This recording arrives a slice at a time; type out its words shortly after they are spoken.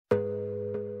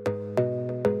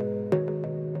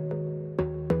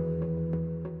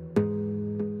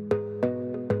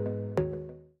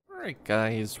Alright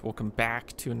guys, welcome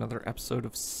back to another episode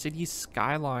of Cities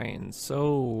Skylines.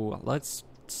 So let's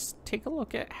take a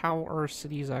look at how our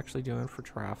city is actually doing for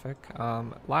traffic.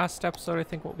 Last episode I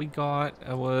think what we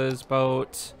got was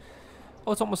about,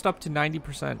 it's almost up to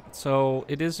 90%. So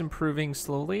it is improving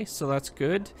slowly, so that's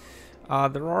good.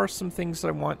 There are some things that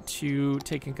I want to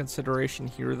take in consideration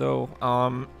here though.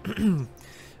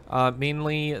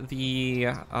 Mainly the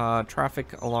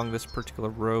traffic along this particular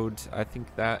road. I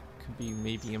think that could be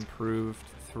maybe improved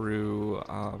through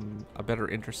a better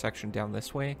intersection down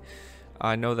this way.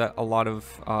 I know that a lot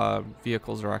of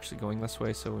vehicles are actually going this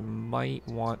way, so we might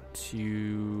want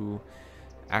to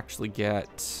actually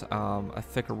get a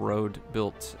thicker road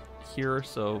built here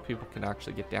so people can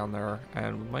actually get down there,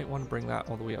 and we might want to bring that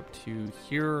all the way up to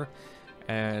here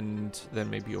and then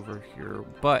maybe over here.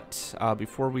 But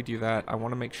before we do that, I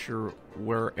want to make sure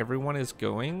where everyone is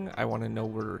going. I want to know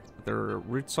where their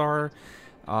routes are,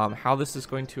 how this is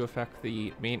going to affect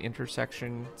the main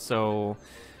intersection. So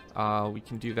we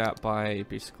can do that by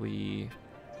basically,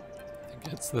 I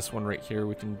think it's this one right here.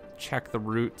 We can check the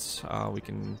routes. We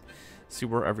can see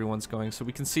where everyone's going. So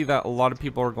we can see that a lot of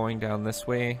people are going down this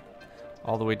way,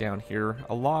 all the way down here.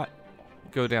 A lot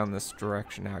go down this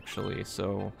direction actually.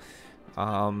 So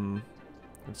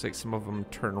looks like some of them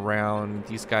turn around.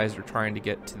 These guys are trying to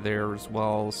get to there as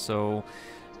well. So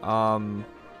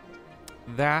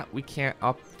that we can't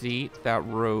update that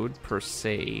road per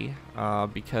se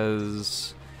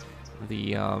because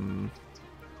the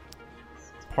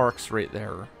park's right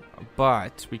there,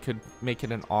 but we could make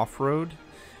it an off-road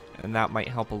and that might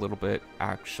help a little bit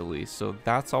actually. So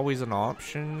that's always an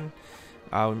option.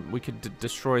 We could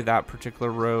destroy that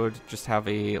particular road, just have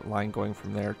a line going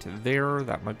from there to there.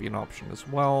 That might be an option as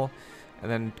well. And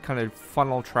then kind of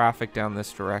funnel traffic down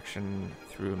this direction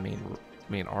through a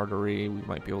main artery. We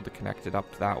might be able to connect it up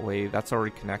that way. That's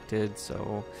already connected,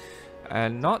 so...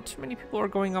 And not too many people are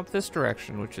going up this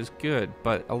direction, which is good.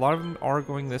 But a lot of them are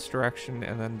going this direction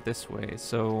and then this way.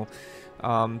 So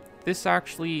this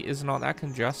actually is not that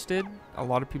congested. A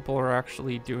lot of people are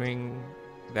actually doing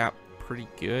that pretty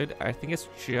good. I think it's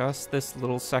just this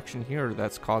little section here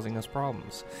that's causing us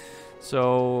problems.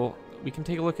 So we can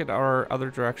take a look at our other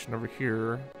direction over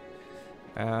here,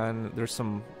 and there's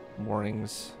some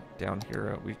warnings down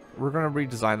here. We're gonna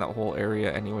redesign that whole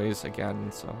area anyways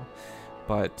again. So,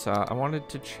 but I wanted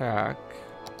to check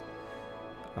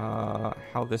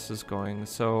how this is going.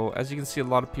 So as you can see, a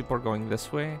lot of people are going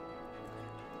this way,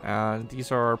 and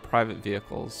these are our private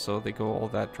vehicles, so they go all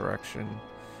that direction.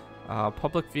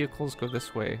 Public vehicles go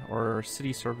this way, or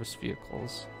city service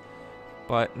vehicles,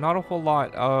 but not a whole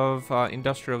lot of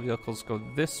industrial vehicles go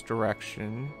this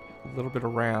direction, a little bit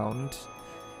around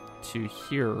to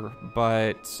here,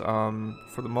 but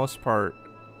for the most part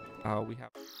we have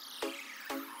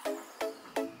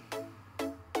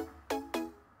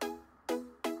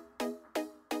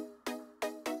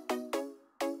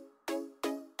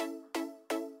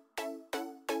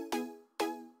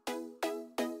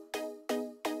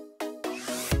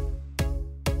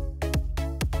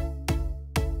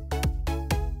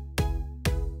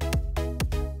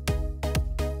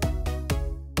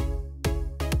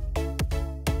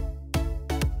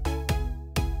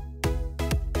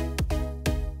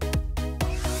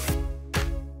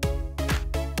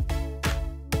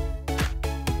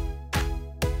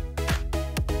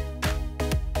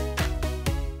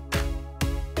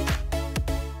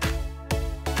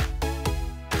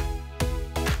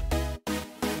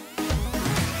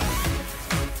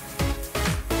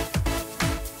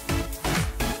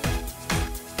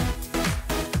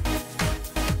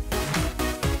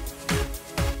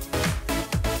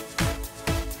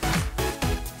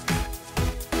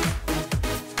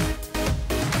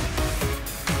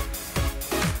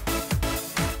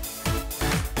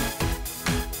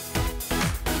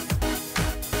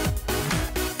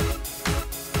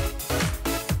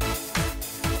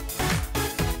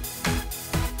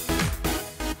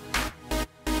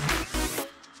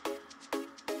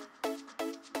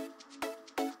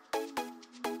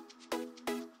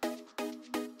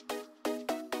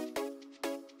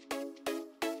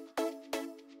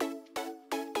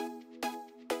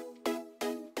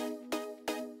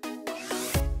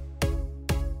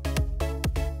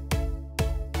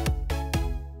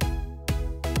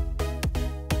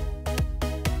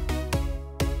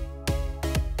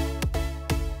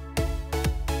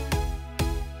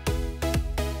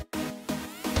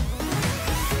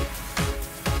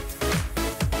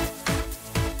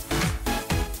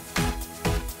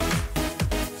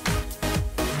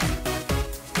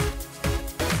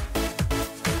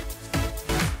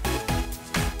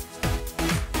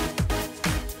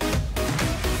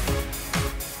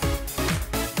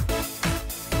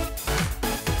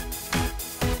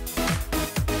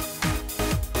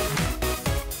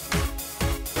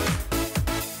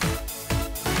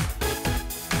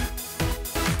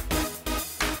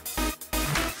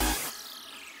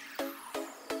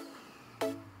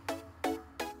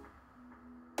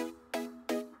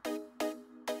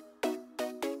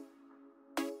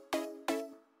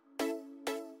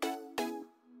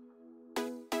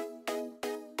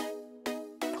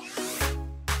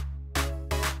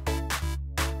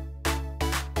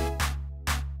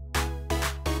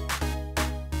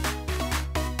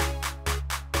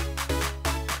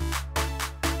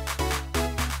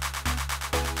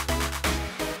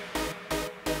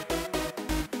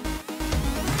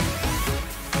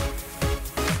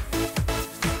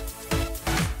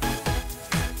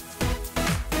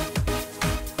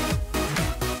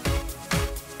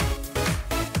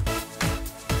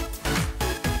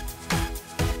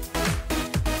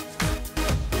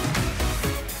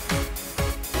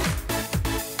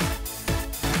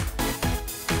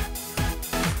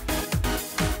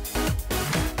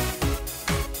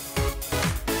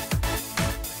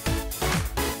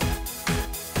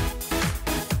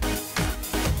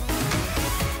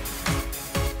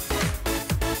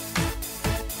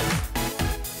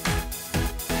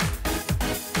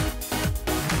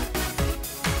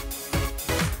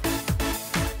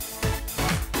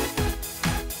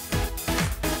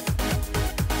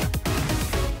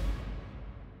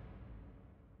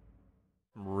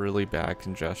really bad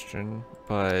congestion,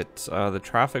 but the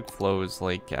traffic flow is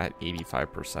like at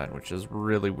 85%, which is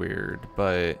really weird.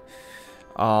 But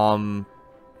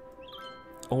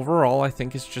overall, I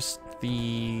think it's just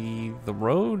the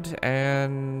road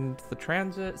and the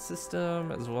transit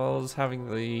system, as well as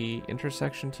having the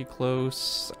intersection too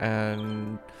close,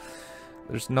 and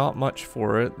there's not much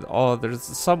for it. Oh, there's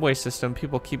the subway system.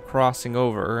 People keep crossing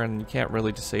over, and you can't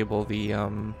really disable the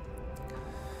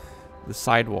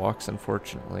sidewalks,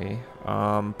 unfortunately.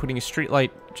 Putting a street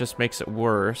light just makes it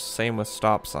worse. Same with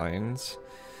stop signs.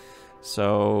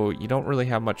 So you don't really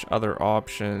have much other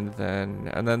option than,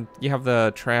 and then you have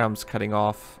the trams cutting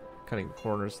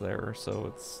corners there.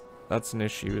 So that's an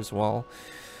issue as well.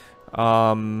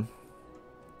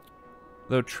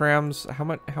 The trams, how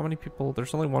many people?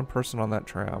 There's only one person on that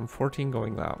tram. 14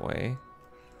 going that way.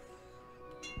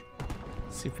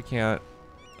 Let's see if we can't.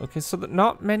 Okay, so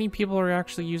not many people are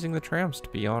actually using the trams, to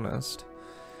be honest.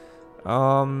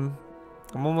 I'm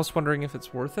almost wondering if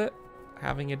it's worth it,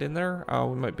 having it in there.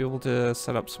 We might be able to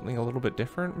set up something a little bit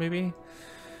different, maybe.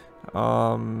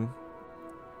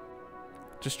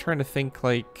 Just trying to think,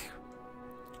 like,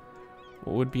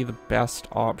 what would be the best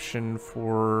option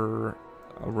for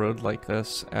a road like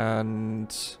this.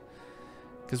 And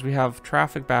because we have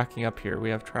traffic backing up here, we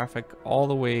have traffic all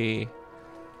the way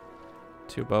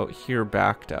to about here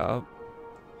backed up.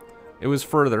 It was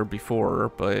further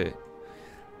before, but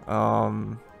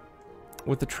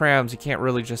with the trams you can't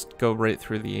really just go right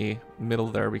through the middle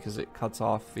there because it cuts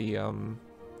off the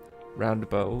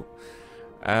roundabout,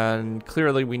 and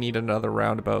clearly we need another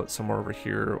roundabout somewhere over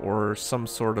here or some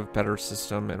sort of better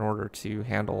system in order to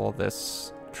handle all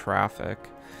this traffic.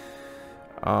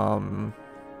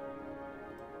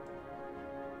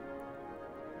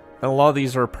 And a lot of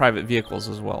these are private vehicles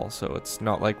as well, so it's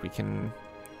not like we can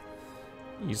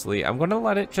easily... I'm going to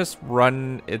let it just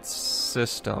run its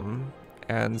system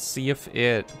and see if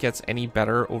it gets any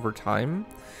better over time.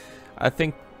 I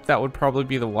think that would probably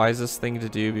be the wisest thing to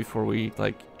do before we,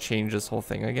 like, change this whole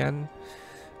thing again.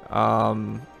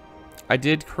 I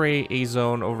did create a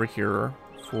zone over here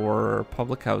for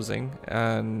public housing,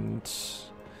 and...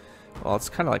 well, it's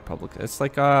kind of like public... it's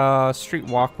like a street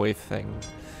walkway thing.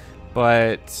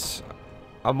 But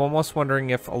I'm almost wondering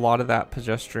if a lot of that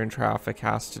pedestrian traffic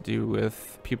has to do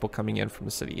with people coming in from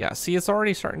the city. Yeah, see, it's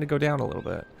already starting to go down a little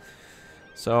bit.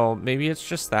 So maybe it's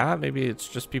just that. Maybe it's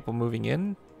just people moving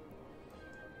in.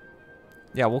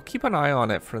 Yeah, we'll keep an eye on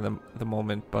it for the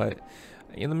moment. But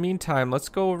in the meantime, let's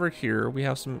go over here. We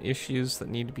have some issues that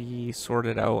need to be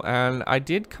sorted out. And I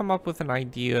did come up with an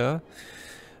idea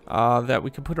that we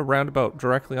could put a roundabout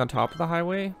directly on top of the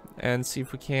highway and see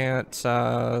if we can't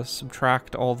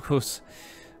subtract all those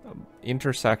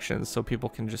intersections so people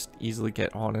can just easily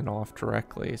get on and off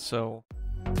directly. So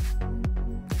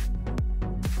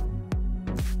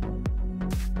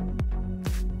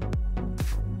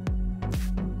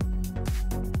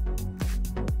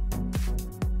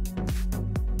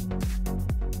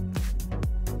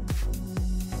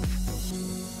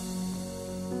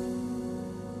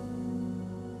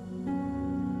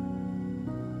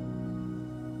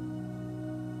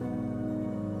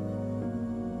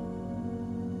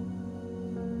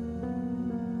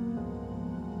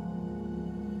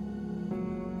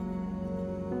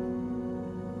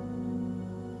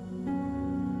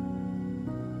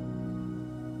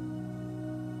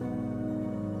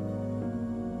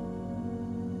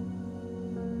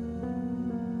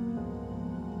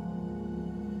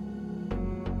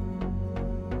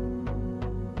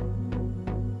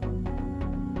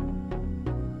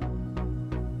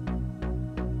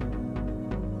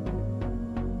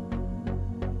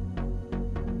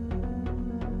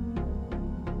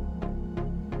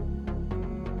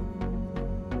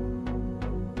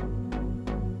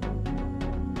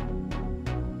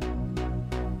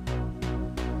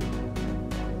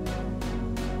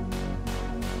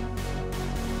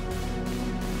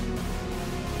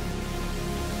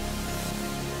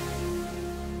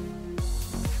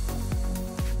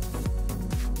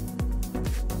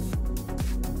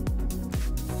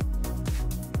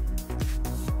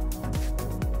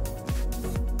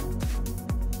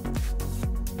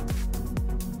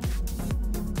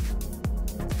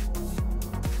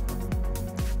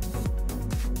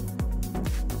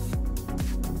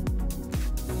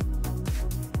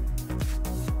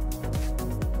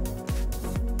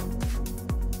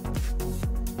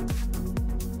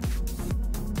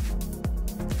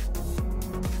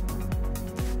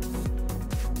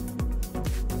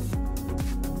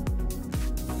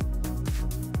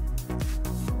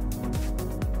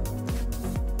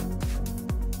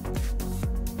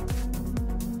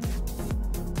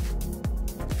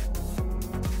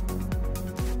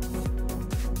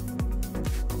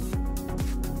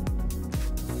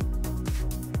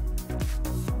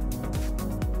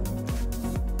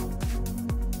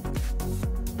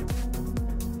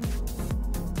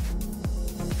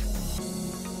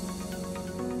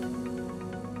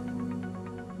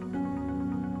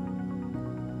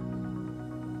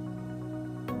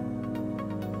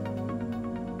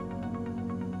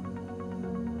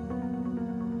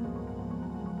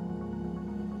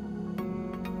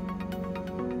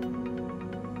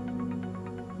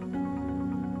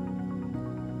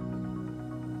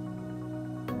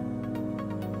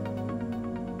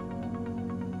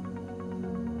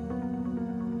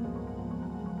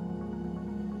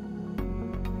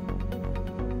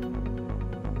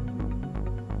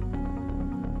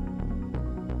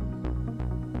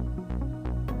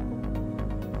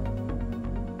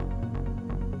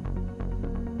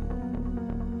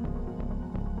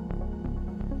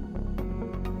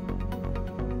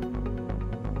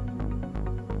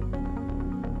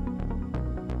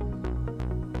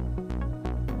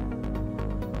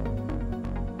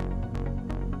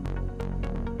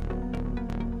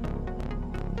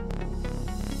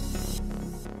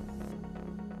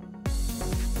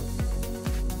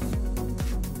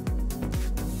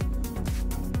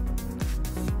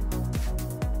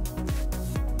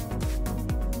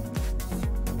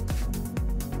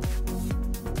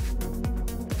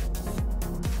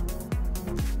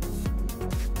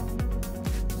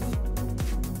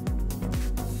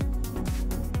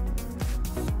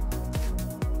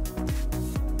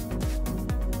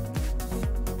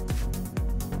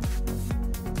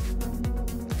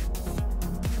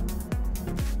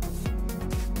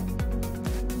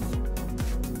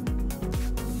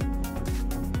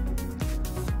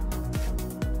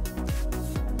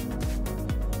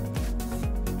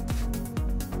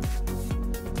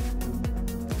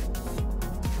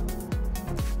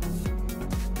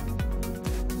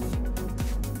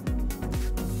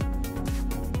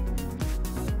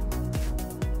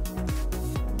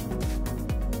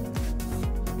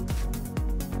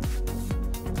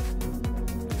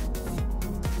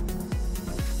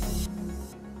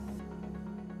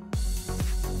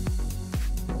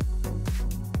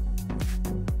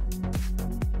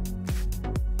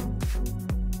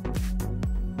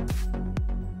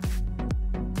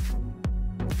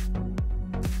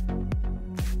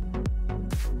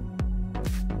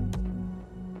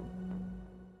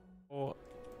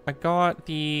I got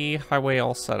the highway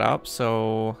all set up,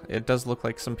 so it does look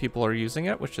like some people are using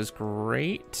it, which is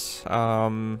great.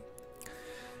 Not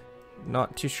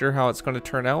too sure how it's going to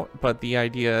turn out, but the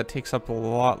idea takes up a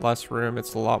lot less room.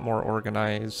 It's a lot more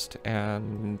organized,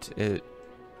 and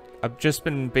I've just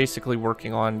been basically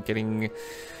working on getting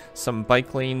some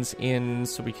bike lanes in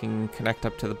so we can connect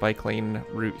up to the bike lane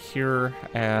route here,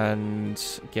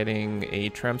 and getting a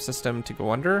tram system to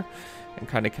go under and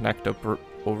kind of connect up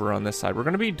over on this side. We're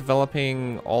going to be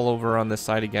developing all over on this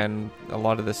side again. A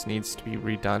lot of this needs to be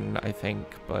redone, I think,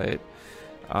 but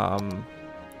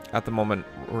at the moment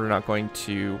we're not going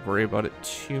to worry about it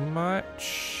too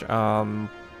much.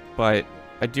 But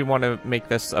I do want to make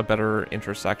this a better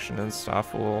intersection and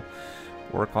stuff. We'll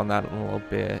work on that in a little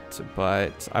bit,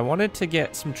 but I wanted to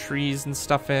get some trees and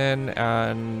stuff in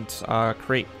and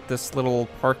create this little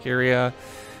park area.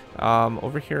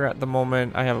 Over here at the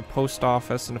moment I have a post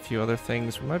office and a few other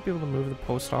things. We might be able to move the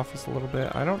post office a little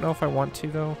bit. I don't know if I want to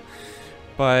though,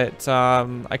 but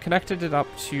I connected it up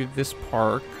to this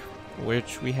park,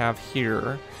 which we have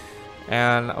here,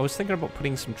 and I was thinking about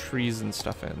putting some trees and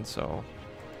stuff in, so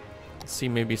let's see,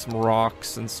 maybe some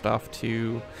rocks and stuff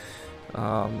too,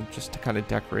 just to kind of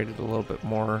decorate it a little bit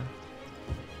more.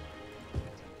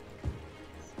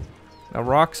 Now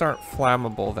rocks aren't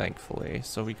flammable, thankfully,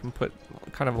 so we can put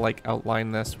kind of like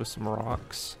outline this with some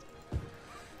rocks,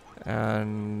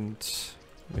 and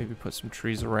maybe put some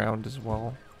trees around as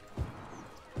well.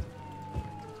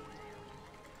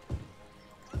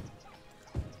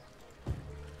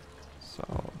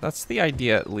 So that's the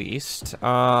idea, at least.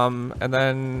 And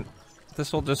then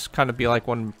this will just kind of be like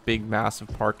one big massive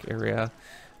park area,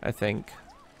 I think.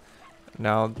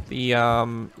 Now the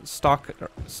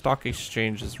stock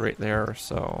exchange is right there,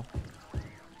 so,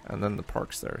 and then the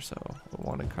park's there, so we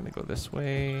want to kind of go this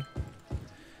way.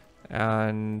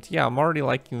 And yeah, I'm already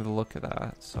liking the look of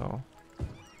that, so.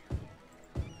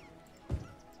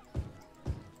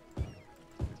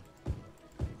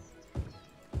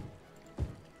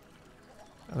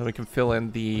 And then we can fill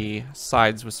in the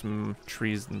sides with some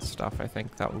trees and stuff. I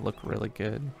think that would look really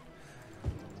good.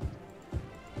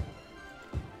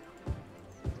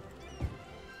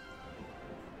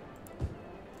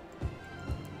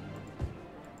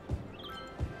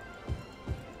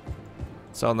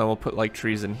 So, and then we'll put like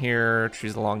trees in here,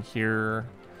 trees along here,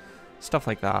 stuff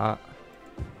like that.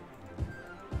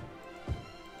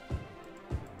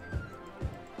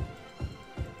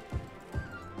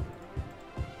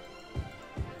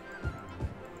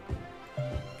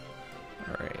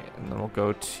 Alright, and then we'll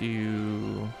go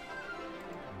to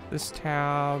this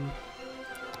tab.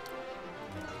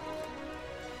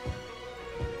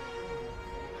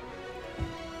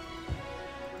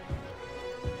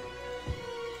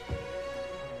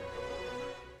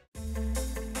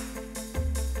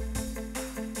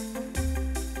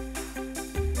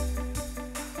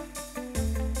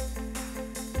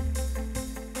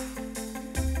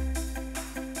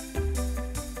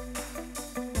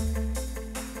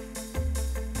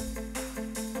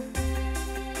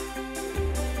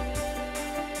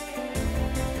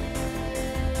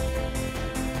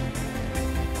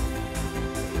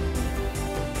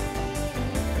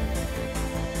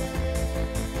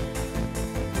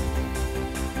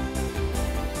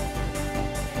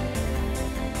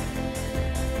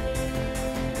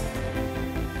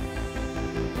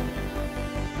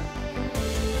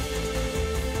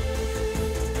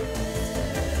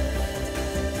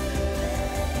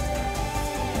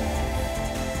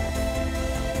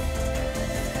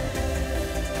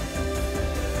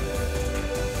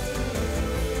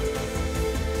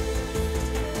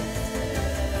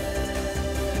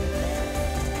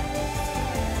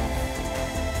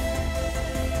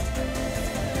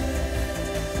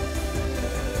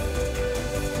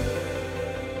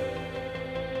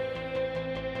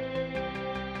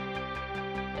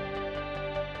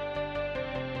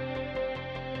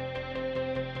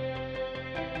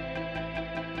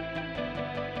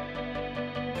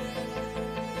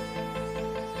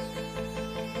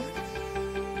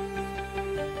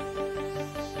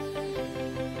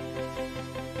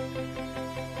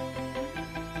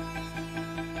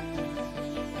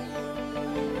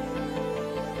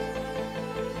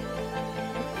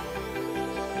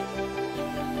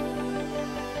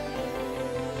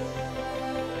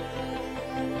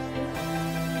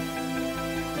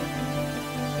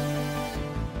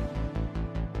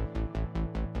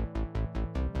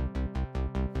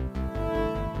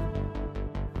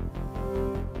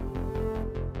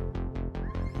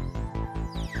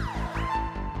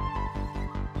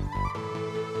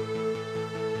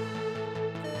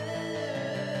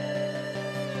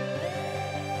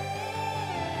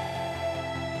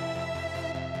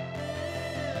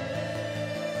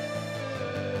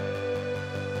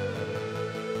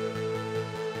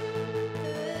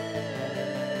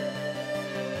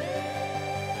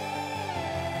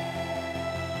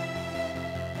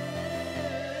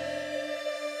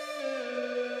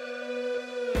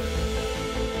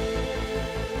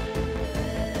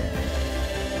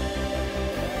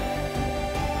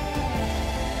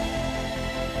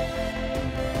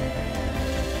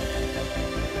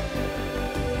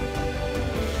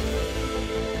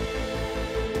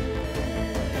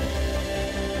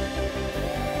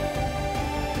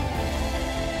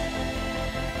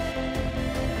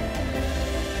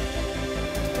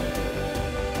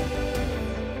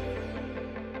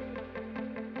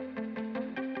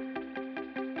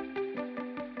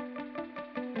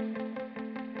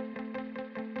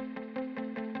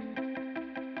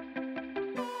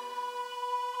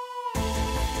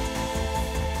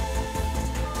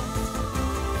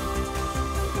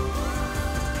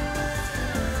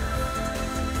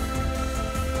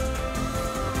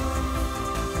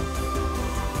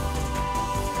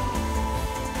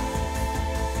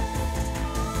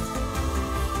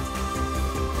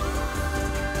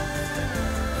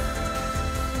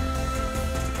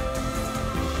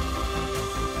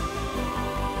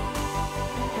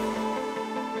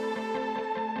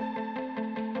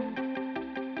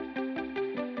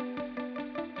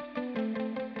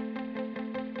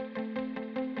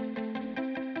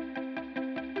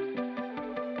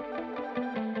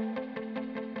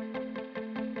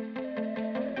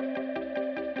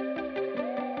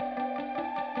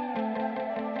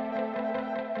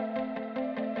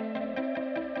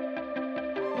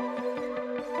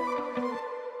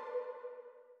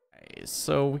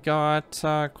 so we got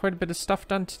quite a bit of stuff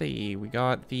done today. We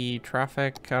got the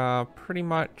traffic pretty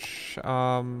much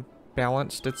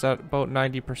balanced. It's at about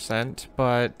 90%,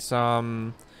 but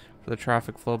for the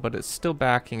traffic flow, but it's still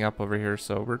backing up over here.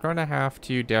 So we're going to have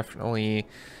to definitely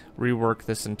rework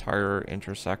this entire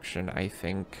intersection, I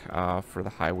think, for the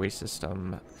highway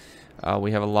system.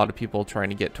 We have a lot of people trying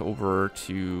to get over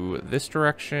to this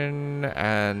direction,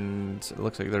 and it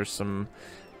looks like there's some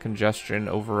congestion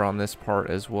over on this part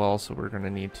as well, so we're going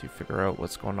to need to figure out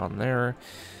what's going on there.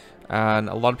 And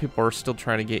a lot of people are still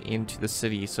trying to get into the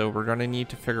city, so we're going to need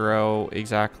to figure out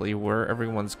exactly where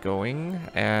everyone's going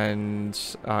and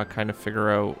kind of figure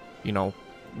out, you know,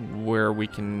 where we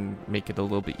can make it a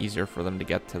little bit easier for them to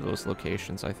get to those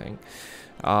locations, I think.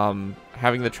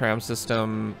 Having the tram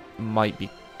system might be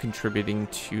contributing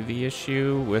to the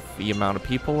issue with the amount of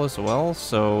people as well,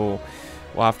 so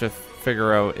we'll have to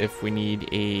figure out if we need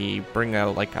bring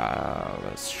like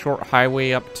a short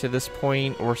highway up to this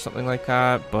point or something like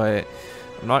that, but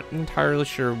I'm not entirely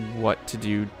sure what to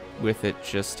do with it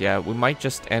just yet. We might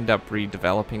just end up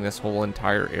redeveloping this whole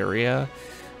entire area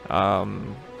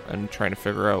and trying to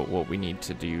figure out what we need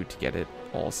to do to get it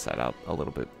all set up a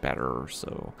little bit better.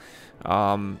 So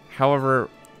however,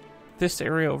 this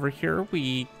area over here,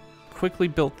 we quickly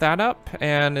built that up,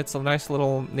 and it's a nice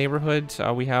little neighborhood.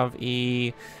 We have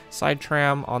a side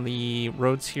tram on the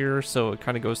roads here, so it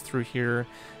kind of goes through here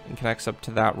and connects up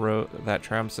to that road, that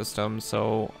tram system.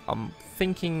 So I'm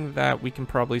thinking that we can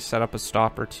probably set up a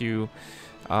stop or two,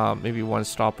 maybe one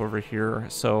stop over here,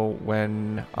 so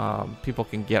when people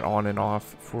can get on and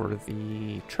off for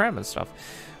the tram and stuff.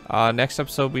 Next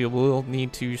episode, we will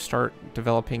need to start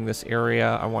developing this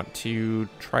area. I want to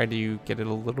try to get it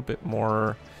a little bit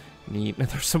more neat.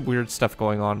 There's some weird stuff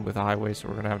going on with the highway, so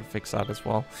we're gonna have to fix that as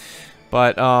well.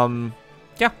 But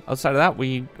yeah, outside of that,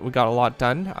 we got a lot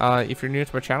done. If you're new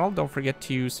to my channel, don't forget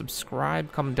to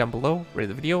subscribe, comment down below, rate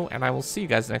the video, and I will see you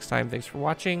guys next time. Thanks for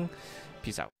watching.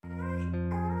 Peace out.